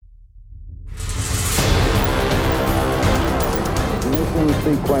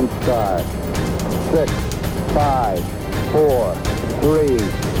sequence start. 6, 5, 4, 3,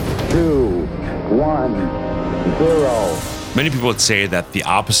 2, 1, 0. Many people would say that the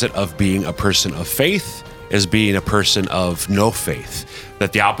opposite of being a person of faith is being a person of no faith,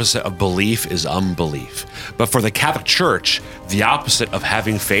 that the opposite of belief is unbelief. But for the Catholic Church, the opposite of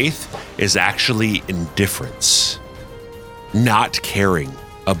having faith is actually indifference, not caring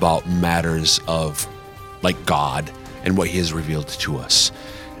about matters of like God and what he has revealed to us.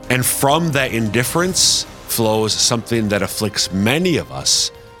 And from that indifference flows something that afflicts many of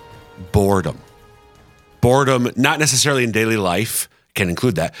us, boredom. Boredom, not necessarily in daily life, can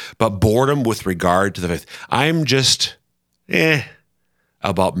include that, but boredom with regard to the faith. I'm just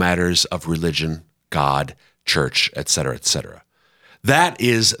about matters of religion, God, church, etc., etc. That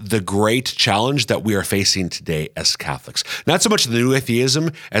is the great challenge that we are facing today as Catholics. Not so much the new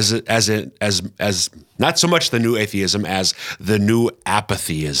atheism as not so much the new atheism as the new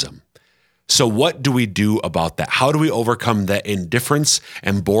apathyism. So what do we do about that? How do we overcome that indifference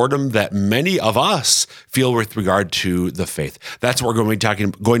and boredom that many of us feel with regard to the faith? That's what we're going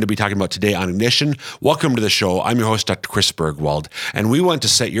to be talking about today on Ignition. Welcome to the show. I'm your host, Dr. Chris Bergwald, and we want to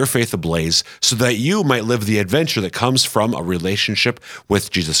set your faith ablaze so that you might live the adventure that comes from a relationship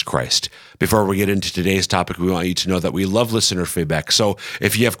with Jesus Christ. Before we get into today's topic, we want you to know that we love listener feedback. So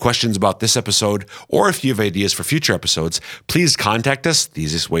if you have questions about this episode or if you have ideas for future episodes, please contact us. The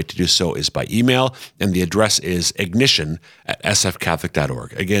easiest way to do so is by email, and the address is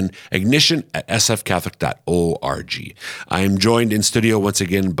ignition@sfcatholic.org. Again, ignition@sfcatholic.org. I am joined in studio once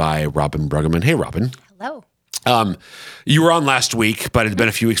again by Robyn Bruggeman. Hey, Robyn. Hello. You were on last week, but it had been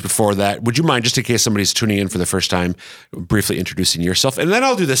a few weeks before that. Would you mind, just in case somebody's tuning in for the first time, briefly introducing yourself? And then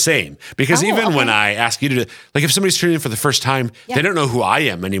I'll do the same, because when I ask you to, like if somebody's tuning in for the first time, they don't know who I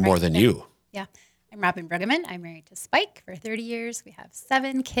am any more than you. Yeah. I'm Robyn Bruggeman. I'm married to Spike for 30 years. We have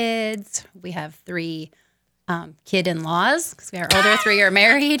 7 kids. We have 3 kid-in-laws, because our older 3 are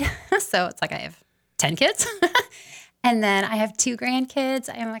married. So it's like I have 10 kids. And then I have 2 grandkids.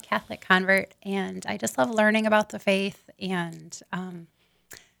 I am a Catholic convert, and I just love learning about the faith, and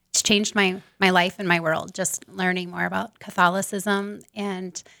it's changed my life and my world, just learning more about Catholicism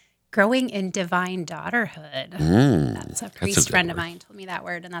and growing in divine daughterhood. That's a priest friend of mine told me that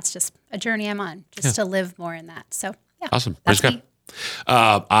word, and that's just a journey I'm on, just to live more in that. So, yeah. Awesome. Praise God.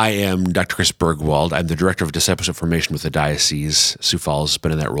 I am Dr. Chris Bergwald. I'm the Director of Discipleship Formation with the Diocese. Sioux Falls has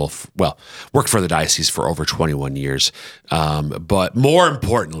been in that role, worked for the diocese for over 21 years. But more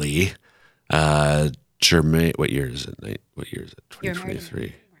importantly, Jermaine, what year is it?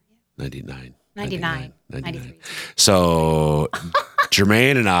 2023? 99. So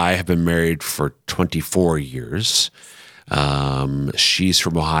Jermaine and I have been married for 24 years. She's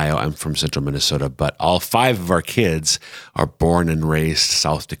from Ohio. I'm from central Minnesota, but all 5 of our kids are born and raised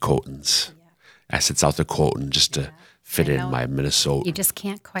South Dakotans. Yeah. I said South Dakotan just to fit in my Minnesota. You just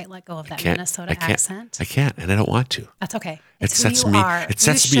can't quite let go of that Minnesota accent. I can't, and I don't want to. That's okay. It sets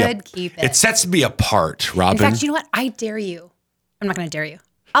me apart, Robyn. In fact, you know what? I dare you. I'm not going to dare you.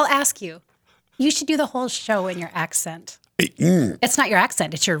 I'll ask you. You should do the whole show in your accent. It's not your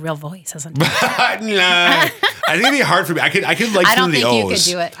accent; it's your real voice, isn't it? Nah, I think it'd be hard for me. I could lengthen the O's. I don't think you could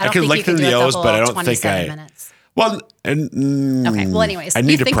do it. I could lengthen the O's, but I don't think I. Minutes. Well, okay. Well, anyways, I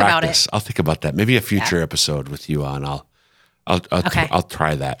need to think practice. About it. I'll think about that. Maybe a future episode with you on. I'll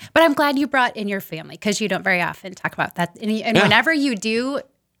try that. But I'm glad you brought in your family, because you don't very often talk about that. And whenever you do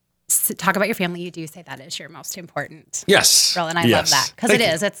talk about your family, you do say that is your most important role, and I love that,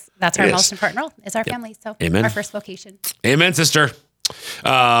 because that's our most important role is our family. So Amen. Our first vocation. Amen, sister.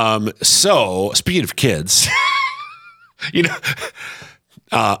 So speaking of kids,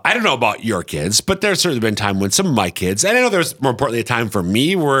 I don't know about your kids, but there's certainly been time when some of my kids, and I know there's more importantly a time for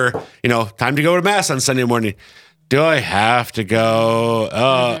me where, time to go to mass on Sunday morning. Do I have to go?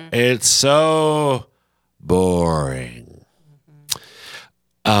 Oh, It's so boring.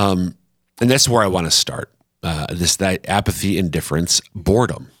 And that's where I want to start. That apathy, indifference,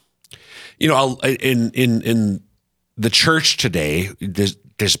 boredom. In the church today,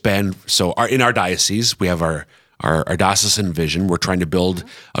 there's been in our diocese we have our diocesan vision. We're trying to build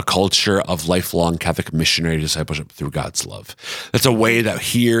a culture of lifelong Catholic missionary discipleship through God's love. That's a way that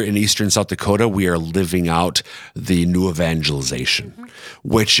here in Eastern South Dakota we are living out the new evangelization,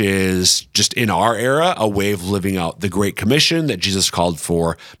 which is just in our era a way of living out the Great Commission that Jesus called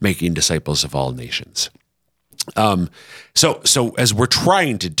for, making disciples of all nations. So as we're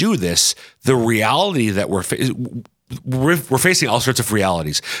trying to do this, the reality that we're facing all sorts of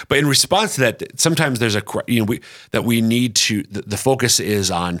realities, but in response to that, sometimes there's we need to. The focus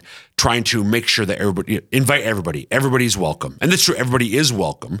is on trying to make sure that invite everybody. Everybody's welcome, and that's true. Everybody is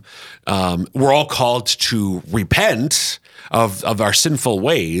welcome. We're all called to repent of our sinful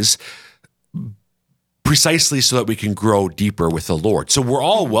ways, precisely so that we can grow deeper with the Lord. So we're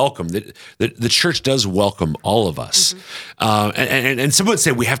all welcome. The church does welcome all of us. And some would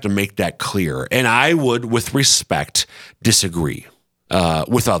say we have to make that clear. And I would, with respect, disagree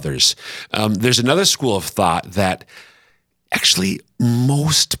with others. There's another school of thought that actually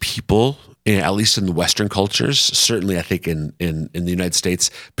most people, at least in the Western cultures, certainly I think in the United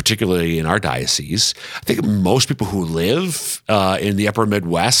States, particularly in our diocese, I think most people who live in the upper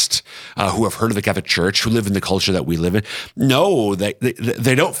Midwest, who have heard of the Catholic Church, who live in the culture that we live in, know that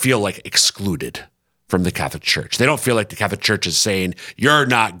they don't feel like excluded from the Catholic Church. They don't feel like the Catholic Church is saying, you're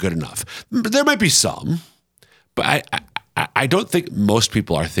not good enough. But there might be some, but I don't think most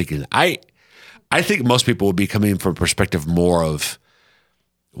people are thinking. I think most people would be coming from a perspective more of,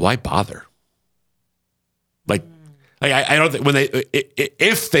 why bother? Like I don't think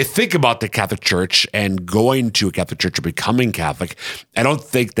if they think about the Catholic Church and going to a Catholic Church or becoming Catholic, I don't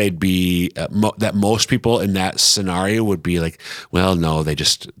think they'd be that most people in that scenario would be like, well, no, they're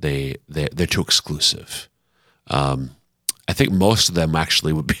too exclusive. I think most of them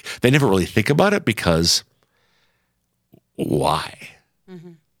actually would be. They never really think about it because why?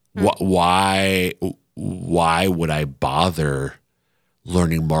 Why would I bother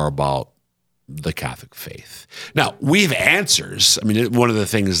learning more about the Catholic faith? Now, we have answers. I mean, one of the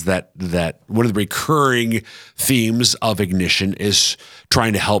things that one of the recurring themes of Ignition is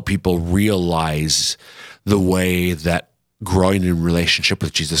trying to help people realize the way that growing in relationship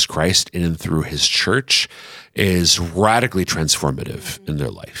with Jesus Christ in and through his church is radically transformative in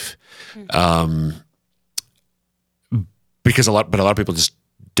their life. Because a lot of people just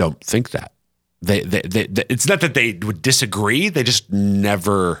don't think that. They it's not that they would disagree, they just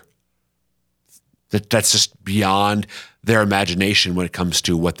never. That's just beyond their imagination when it comes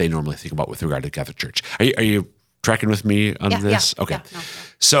to what they normally think about with regard to the Catholic Church. Are you tracking with me on this? Yeah, okay. Yeah, no.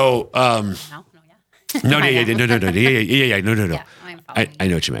 So, no. I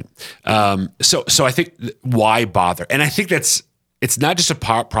know what you meant. So I think why bother? And I think it's not just a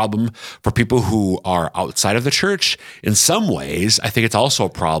problem for people who are outside of the church. In some ways, I think it's also a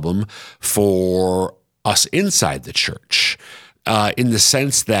problem for us inside the church, in the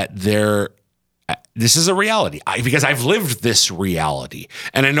sense that this is a reality, because I've lived this reality,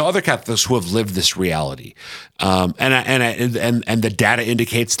 and I know other Catholics who have lived this reality, and the data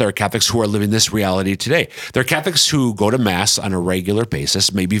indicates there are Catholics who are living this reality today. There are Catholics who go to Mass on a regular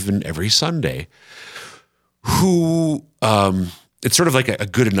basis, maybe even every Sunday, who it's sort of like a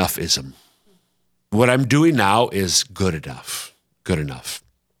good enough-ism. What I'm doing now is good enough,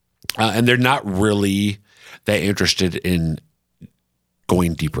 and they're not really that interested in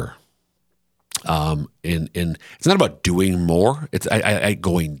going deeper. It's not about doing more. It's I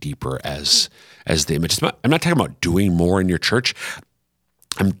going deeper as the image. I'm not talking about doing more in your church.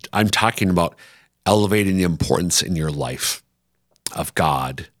 I'm talking about elevating the importance in your life of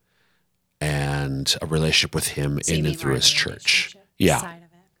God and a relationship with him in and through his church. Yeah,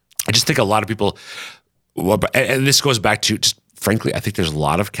 I just think a lot of people, and this goes back to just frankly, I think there's a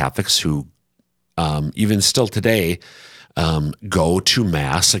lot of Catholics who, even still today, go to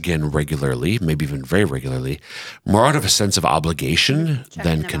Mass again regularly, maybe even very regularly, more out of a sense of obligation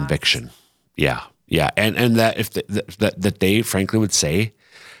than conviction. Yeah, and that if that they frankly would say,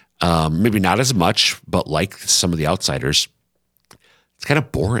 maybe not as much, but like some of the outsiders, it's kind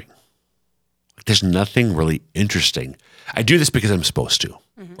of boring. There's nothing really interesting. I do this because I'm supposed to,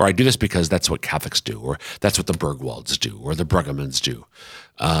 or I do this because that's what Catholics do, or that's what the Bergwalds do, or the Bruggemans do.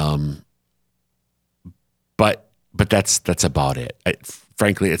 But that's about it.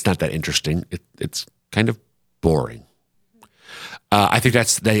 Frankly, it's not that interesting. It's kind of boring. I think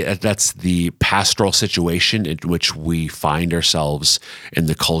that's the pastoral situation in which we find ourselves in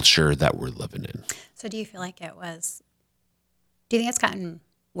the culture that we're living in. So do you feel like do you think it's gotten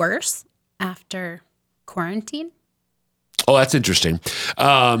worse after quarantine? Oh, that's interesting.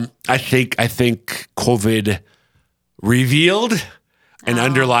 I think COVID revealed an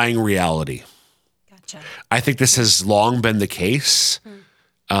underlying reality. Gotcha. I think this has long been the case.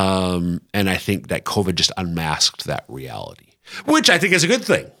 And I think that COVID just unmasked that reality, which I think is a good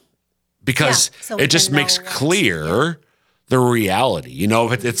thing, because it just makes clear the reality. You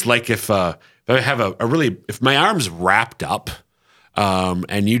know, it's like if I have if my arm's wrapped up,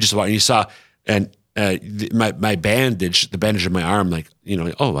 and you saw, and my bandage, the bandage of my arm, like,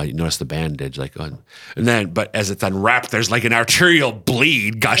 oh, I noticed the bandage, like, and then, but as it's unwrapped, there's like an arterial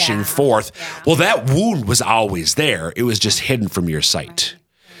bleed gushing forth. Yeah. Well, that wound was always there. It was just hidden from your sight.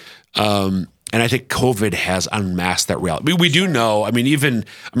 Right. And I think COVID has unmasked that reality. We do know,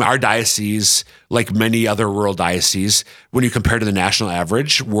 our diocese, like many other rural dioceses, when you compare to the national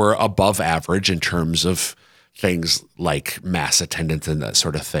average, we're above average in terms of things like mass attendance and that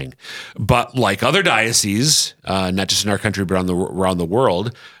sort of thing. But like other dioceses, not just in our country, but around the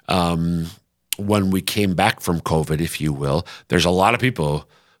world, when we came back from COVID, if you will, there's a lot of people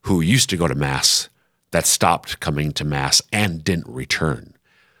who used to go to Mass that stopped coming to Mass and didn't return.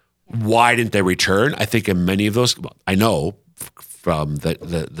 Why didn't they return? I think in many of those, I know from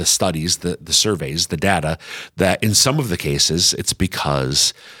the studies, the surveys, the data, that in some of the cases, it's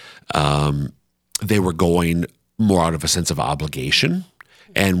because they were going more out of a sense of obligation.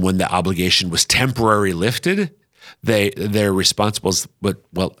 And when the obligation was temporarily lifted, their response was,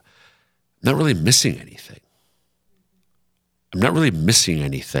 well, not really missing anything. I'm not really missing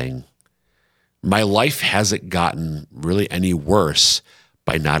anything. My life hasn't gotten really any worse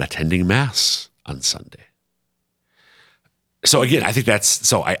by not attending Mass on Sunday. So again, I think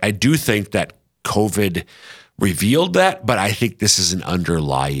I do think that COVID revealed that, but I think this is an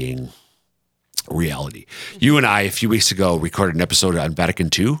underlying reality. You and I, a few weeks ago, recorded an episode on Vatican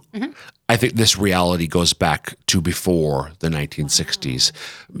II. Mm-hmm. I think this reality goes back to before the 1960s,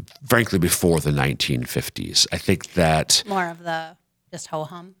 frankly, before the 1950s. I think that... More of the just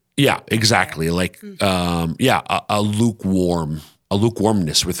ho-hum. Yeah, exactly. Like, a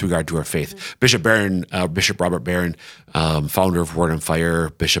lukewarmness with regard to our faith. Mm-hmm. Bishop Robert Barron, founder of Word and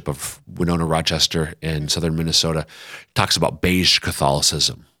Fire, Bishop of Winona Rochester in southern Minnesota, talks about beige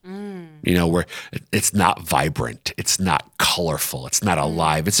Catholicism. Where it's not vibrant, it's not colorful, it's not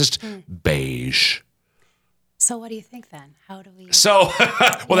alive, it's just beige. So what do you think then? How do we? So,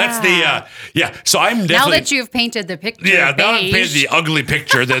 that's the, So I'm definitely. Now that you've painted the picture. Yeah, now I've painted the ugly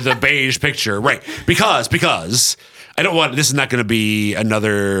picture, the beige picture. Right. Because I don't want, this is not going to be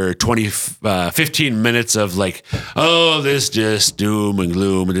another 15 minutes of like, oh, this just doom and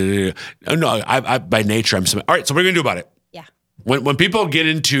gloom. No, I by nature, all right, so what are we going to do about it? When people get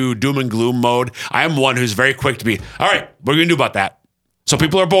into doom and gloom mode, I am one who's very quick to be, all right, what are we going to do about that? So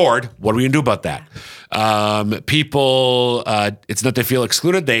people are bored. What are we going to do about that? People, it's not they feel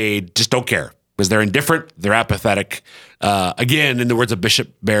excluded. They just don't care because they're indifferent. They're apathetic. Again, in the words of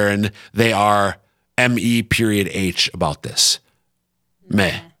Bishop Barron, they are MEH about this.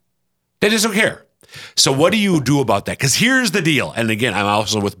 Meh. They just don't care. So what do you do about that? Because here's the deal. And again, I'm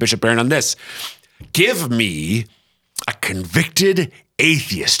also with Bishop Barron on this. Give me a convicted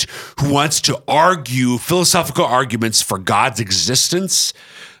atheist who wants to argue philosophical arguments for God's existence.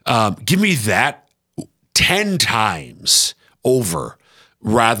 Give me that 10 times over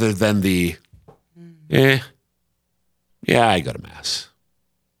rather than the, I go to Mass.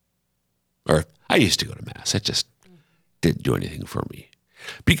 Or I used to go to Mass. It just didn't do anything for me.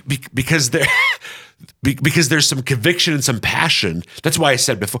 Because there's some conviction and some passion. That's why I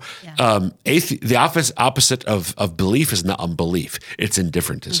said before, the opposite of belief is not unbelief. It's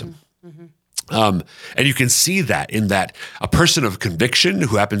indifferentism. Mm-hmm. Mm-hmm. And you can see that in that a person of conviction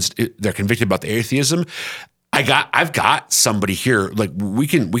who they're convicted about the atheism. I've got somebody here, like we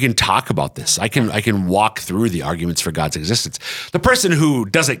can talk about this. I can walk through the arguments for God's existence. The person who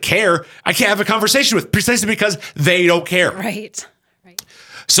doesn't care, I can't have a conversation with precisely because they don't care. Right.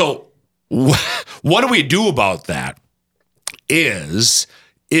 So what do we do about that is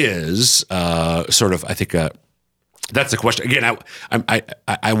sort of, I think, that's the question. Again,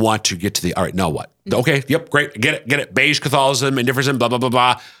 I want to get to the, all right, now what? Okay, yep, great, get it. Beige Catholicism, indifference, blah, blah, blah,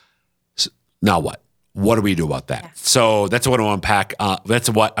 blah. So, now what? What do we do about that? Yeah. So that's what I want to unpack. That's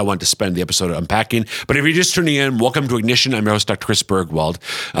what I want to spend the episode unpacking. But if you're just tuning in, welcome to Ignition. I'm your host, Dr. Chris Bergwald,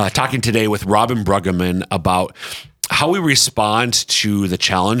 talking today with Robyn Bruggeman about how we respond to the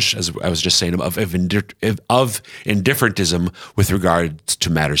challenge, as I was just saying, of indifferentism with regard to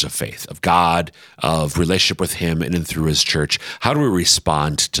matters of faith, of God, of relationship with Him and through His church. How do we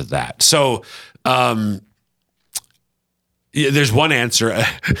respond to that? So there's one answer.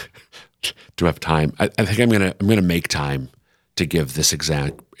 Do I have time? I think I'm gonna make time to give this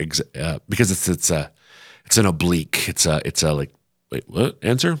because it's an oblique. It's a like, wait, what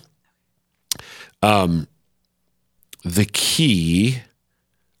answer? The key,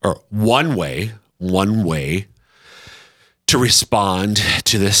 or one way to respond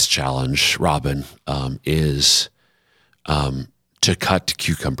to this challenge, Robyn, is to cut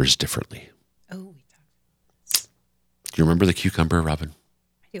cucumbers differently. Oh, do you remember the cucumber, Robyn?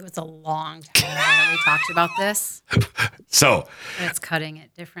 I It was a long time ago that we talked about this. So But it's cutting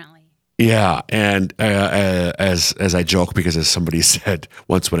it differently. yeah, and as I joke, because as somebody said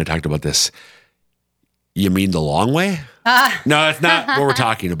once when I talked about this, you mean the long way? No, that's not what we're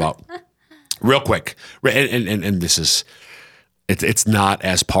talking about. Real quick, and this is, it's not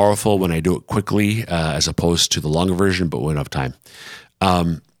as powerful when I do it quickly as opposed to the longer version, but we don't have time.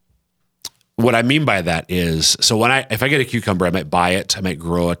 What I mean by that is, so if I get a cucumber, I might buy it, I might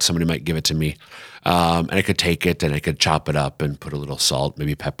grow it, somebody might give it to me, and I could take it and I could chop it up and put a little salt,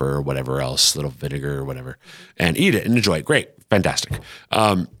 maybe pepper or whatever else, a little vinegar or whatever, and eat it and enjoy it. Great, fantastic.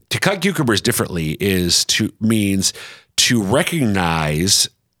 To cut cucumbers differently means to recognize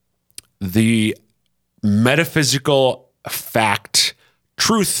the metaphysical fact,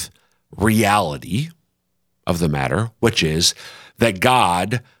 truth, reality of the matter, which is that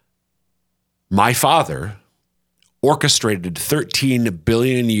God, my Father, orchestrated 13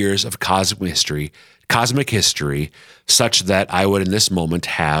 billion years of cosmic history, such that I would in this moment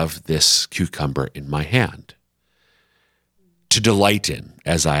have this cucumber in my hand to delight in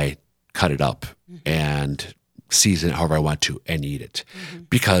as I cut it up and season it however I want to and eat it,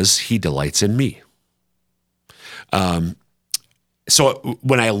 because he delights in me. So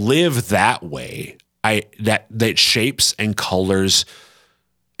when I live that way, that shapes and colors.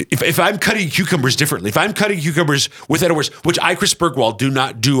 If I'm cutting cucumbers differently, if I'm cutting cucumbers with editors, which I, Chris Bergwald, do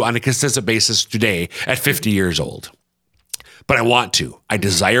not do on a consistent basis today at 50 years old, but I want to. I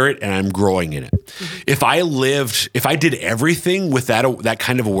desire it, and I'm growing in it. If I did everything with that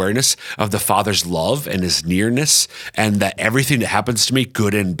kind of awareness of the Father's love and his nearness, and that everything that happens to me,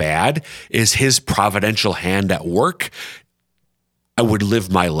 good and bad, is his providential hand at work, I would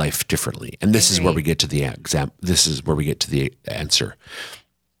live my life differently. And this is where we get to the exam. This is where we get to the answer.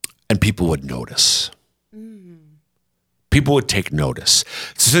 And people would notice. People would take notice.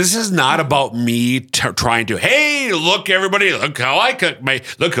 So this is not about me trying to, hey, look, everybody, look how I cook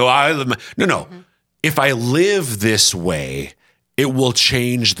look how I live. No. If I live this way, it will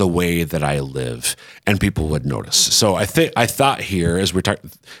change the way that I live, and people would notice. So I thought here, as we're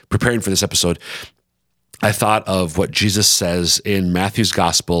preparing for this episode, I thought of what Jesus says in Matthew's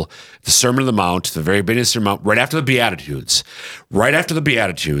Gospel, the Sermon on the Mount, the very beginning of the Sermon on the Mount, right after the Beatitudes. Right after the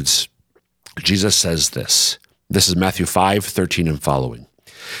Beatitudes, Jesus says this. This is Matthew 5:13 and following.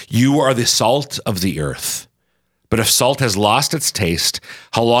 You are the salt of the earth. But if salt has lost its taste,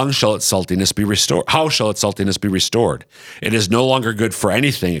 how shall its saltiness be restored? It is no longer good for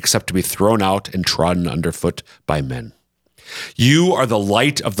anything except to be thrown out and trodden underfoot by men. You are the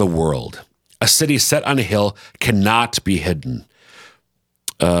light of the world. A city set on a hill cannot be hidden.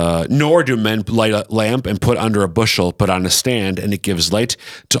 Nor do men light a lamp and put under a bushel, but on a stand, and it gives light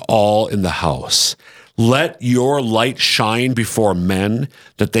to all in the house. Let your light shine before men,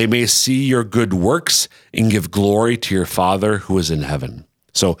 that they may see your good works and give glory to your Father who is in heaven.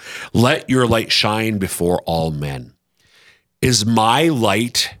 So let your light shine before all men. Is my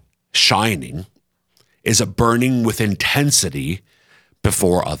light shining? Is it burning with intensity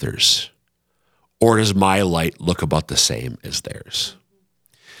before others? Or does my light look about the same as theirs?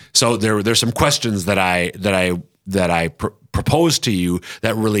 So there's some questions that I propose to you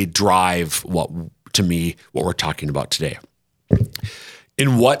that really drive what we're talking about today.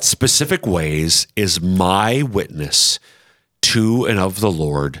 In what specific ways is my witness to and of the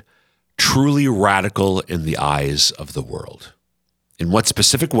Lord truly radical in the eyes of the world? In what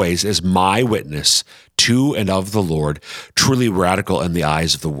specific ways is my witness to and of the Lord truly radical in the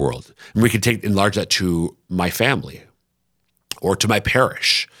eyes of the world? And we can enlarge that to my family or to my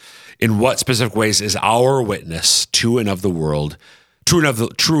parish. In what specific ways is our witness to and of the world, to and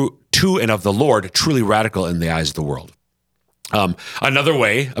of the Lord, truly radical in the eyes of the world? Another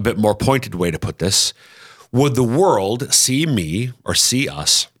way, a bit more pointed way to put this, would the world see me or see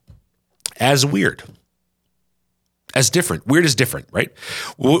us as weird? As different. Weird is different, right?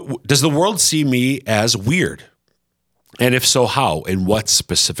 Does the world see me as weird? And if so, how? In what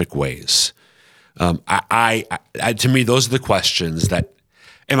specific ways? To me, those are the questions that,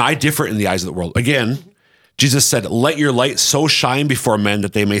 am I different in the eyes of the world? Again, Jesus said, let your light so shine before men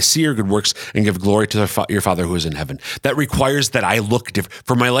that they may see your good works and give glory to your Father who is in heaven. That requires that I look different.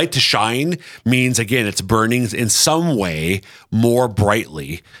 For my light to shine means, again, it's burning in some way more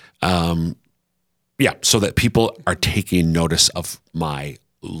brightly. So that people are taking notice of my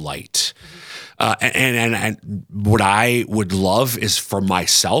light. And what I would love is for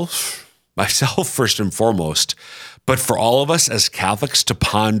myself first and foremost, but for all of us as Catholics to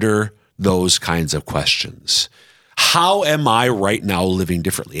ponder those kinds of questions. How am I right now living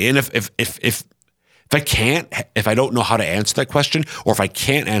differently? And if If I don't know how to answer that question, or if I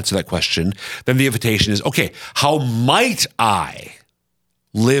can't answer that question, then the invitation is, okay, how might I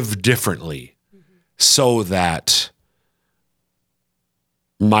live differently so that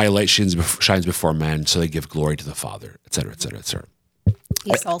my light shines before men, so they give glory to the Father, et cetera, et cetera, et cetera.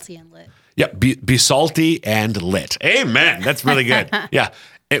 Be salty and lit. Yeah, be salty and lit. Amen. That's really good. Yeah.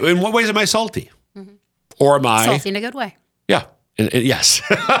 In what ways am I salty? Or am I salty in a good way? Yeah. Yes.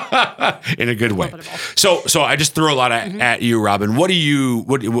 In a good way. So I just threw a lot at you, Robyn. What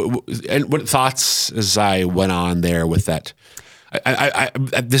thoughts as I went on there with that?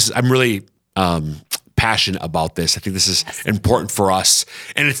 I'm really passionate about this. I think this is important for us.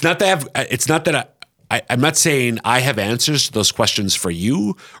 And it's not that I'm not saying I have answers to those questions for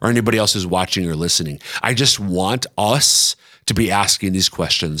you or anybody else who's watching or listening. I just want us to be asking these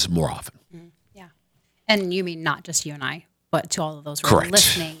questions more often. Yeah. And you mean not just you and I, but to all of those who are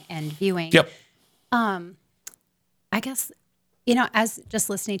listening and viewing. Yep. I guess, as just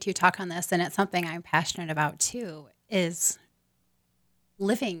listening to you talk on this, and it's something I'm passionate about too, is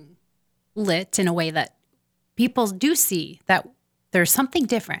living lit in a way that people do see that there's something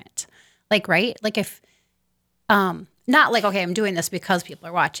different. Like, right? Like if, not like, okay, I'm doing this because people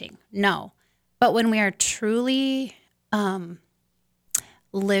are watching. No. But when we are truly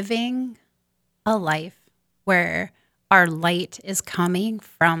living a life where our light is coming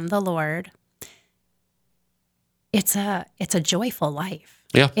from the Lord, it's a joyful life.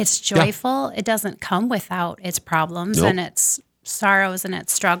 Yeah. It's joyful. Yeah. It doesn't come without its problems and its sorrows and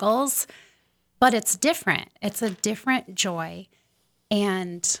its struggles, but it's different. It's a different joy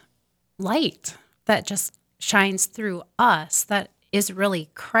and light that just shines through us that is really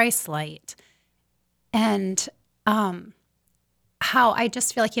Christ light. And how I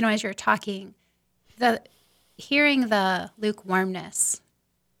just feel like, as you're talking, hearing the lukewarmness,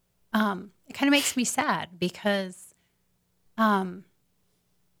 it kind of makes me sad because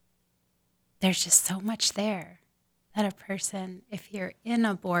there's just so much there that a person, if you're in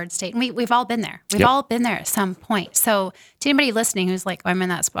a bored state, and we've all been there. We've all been there at some point. So to anybody listening who's like, I'm in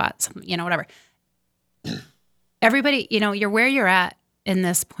that spot, whatever. Everybody, you're where you're at in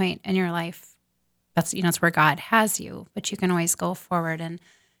this point in your life. That's, it's where God has you, but you can always go forward.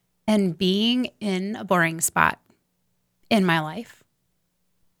 And being in a boring spot in my life,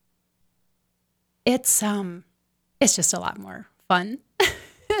 it's just a lot more fun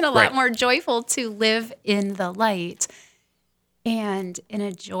and a lot more joyful to live in the light and in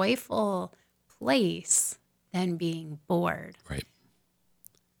a joyful place than being bored. Right.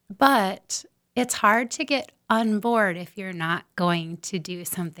 But it's hard to get unbored if you're not going to do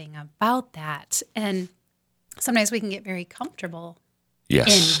something about that. And sometimes we can get very comfortable in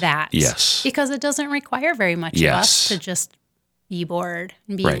that. Yes. Because it doesn't require very much of us to just be bored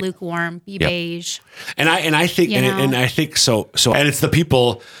and be lukewarm, be beige. And I think and I think so and it's the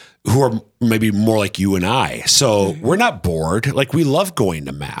people who are maybe more like you and I. So we're not bored. Like, we love going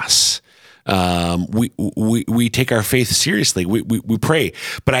to mass. We take our faith seriously. We pray.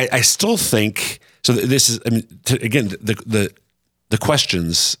 But I still think so. This is again the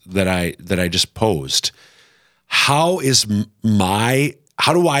questions that I just posed. How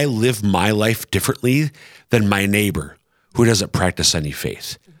do I live my life differently than my neighbor who doesn't practice any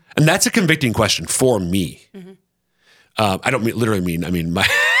faith? And that's a convicting question for me. I don't mean my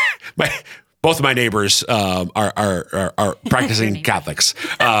both of my neighbors are practicing Catholics.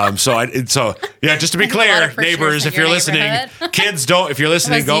 Just to be clear, neighbors, if you're listening, kids if you're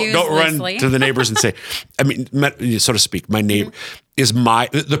listening, don't run to the neighbors and say, so to speak, my neighbor is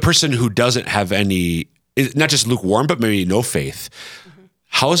the person who doesn't have any, not just lukewarm, but maybe no faith.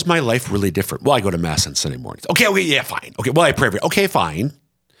 How is my life really different? Well, I go to mass on Sunday mornings. Okay, fine. Okay, well, I pray. Okay, fine.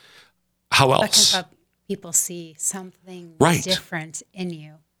 How else? Because people see something different in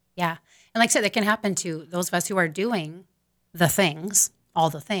you. Yeah. And like I said, that can happen to those of us who are doing the things, all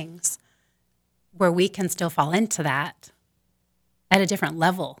the things, where we can still fall into that at a different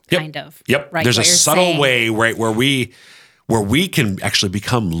level, kind of. Yep. Right? There's a subtle way, right, where we can actually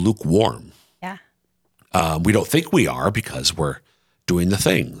become lukewarm. Yeah. We don't think we are because we're doing the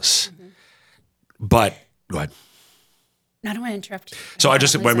things. But go ahead. No, I don't want to interrupt you. So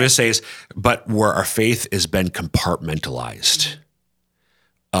what I'm going to say is, but where our faith has been compartmentalized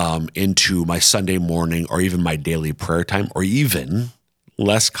into my Sunday morning or even my daily prayer time, or even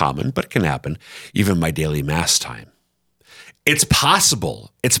less common, but it can happen, even my daily mass time. It's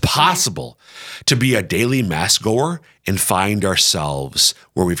possible to be a daily mass goer and find ourselves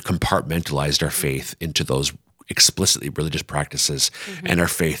where we've compartmentalized our faith into those explicitly religious practices, and our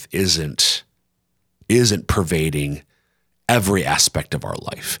faith isn't pervading every aspect of our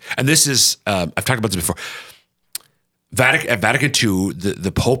life. And this is, I've talked about this before. At Vatican II,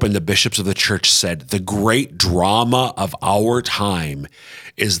 the Pope and the bishops of the church said the great drama of our time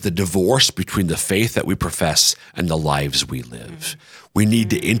is the divorce between the faith that we profess and the lives we live. We need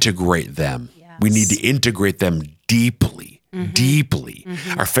to integrate them. Yes. We need to integrate them deeply, deeply.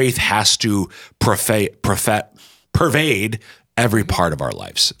 Our faith has to pervade every part of our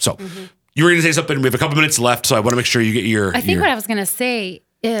lives. So you were going to say something. We have a couple minutes left, so I want to make sure you get your... I think what I was going to say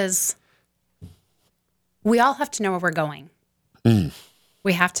is... we all have to know where we're going.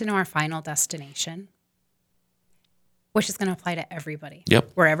 We have to know our final destination, which is going to apply to everybody.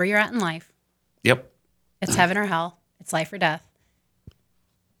 Yep. Wherever you're at in life. Yep. It's heaven or hell. It's life or death.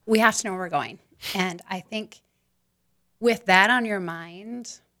 We have to know where we're going. And I think with that on your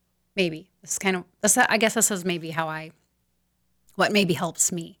mind, maybe I guess this is maybe what maybe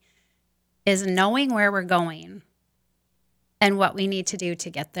helps me is knowing where we're going and what we need to do to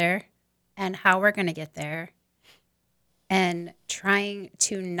get there. And how we're going to get there, and trying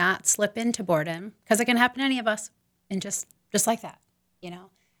to not slip into boredom, because it can happen to any of us, and just like that,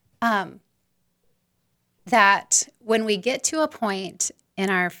 that when we get to a point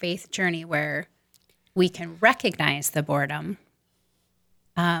in our faith journey where we can recognize the boredom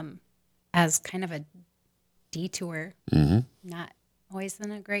as kind of a detour, not always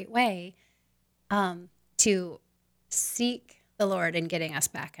in a great way, to seek the Lord in getting us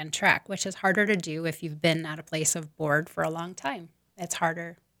back on track, which is harder to do if you've been at a place of bored for a long time. It's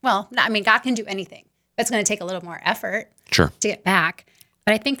harder. Well, God can do anything, but it's going to take a little more effort to get back.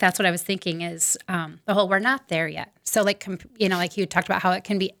 But I think that's what I was thinking is the whole, we're not there yet. So like you talked about how it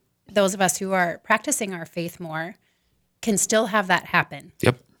can be those of us who are practicing our faith more can still have that happen.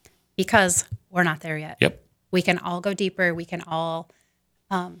 Yep. Because we're not there yet. Yep. We can all go deeper. We can all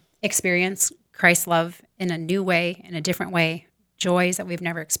experience Christ's love in a new way, in a different way. Joys that we've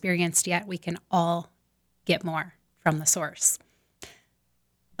never experienced yet, we can all get more from the source.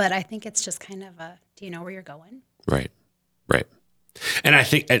 But I think it's just kind of do you know where you're going? Right. And I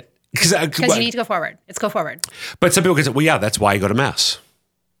think... Because you need to go forward. It's go forward. But some people can say, well, yeah, that's why you go to Mass.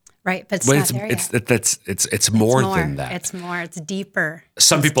 Right, but it's not there yet. It's more than that. It's more. It's deeper.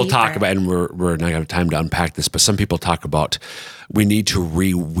 Some people talk about, and we're not going to have time to unpack this, but some people talk about we need to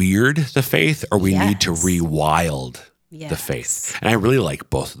re-weird the faith or we need to re-wild the faith. And I really like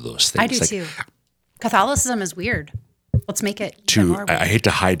both of those things. I do too. Catholicism is weird. Let's make it more weird. I hate to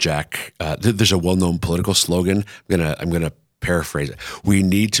hijack. There's a well-known political slogan. I'm gonna paraphrase it. We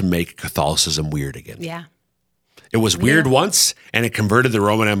need to make Catholicism weird again. Yeah. It was weird once, and it converted the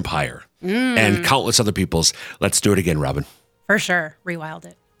Roman Empire and countless other peoples. Let's do it again, Robyn. For sure. Rewild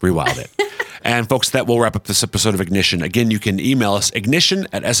it. And folks, that will wrap up this episode of Ignition. Again, you can email us,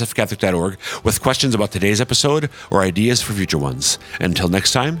 ignition@sfcatholic.org, with questions about today's episode or ideas for future ones. And until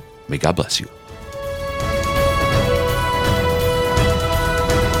next time, may God bless you.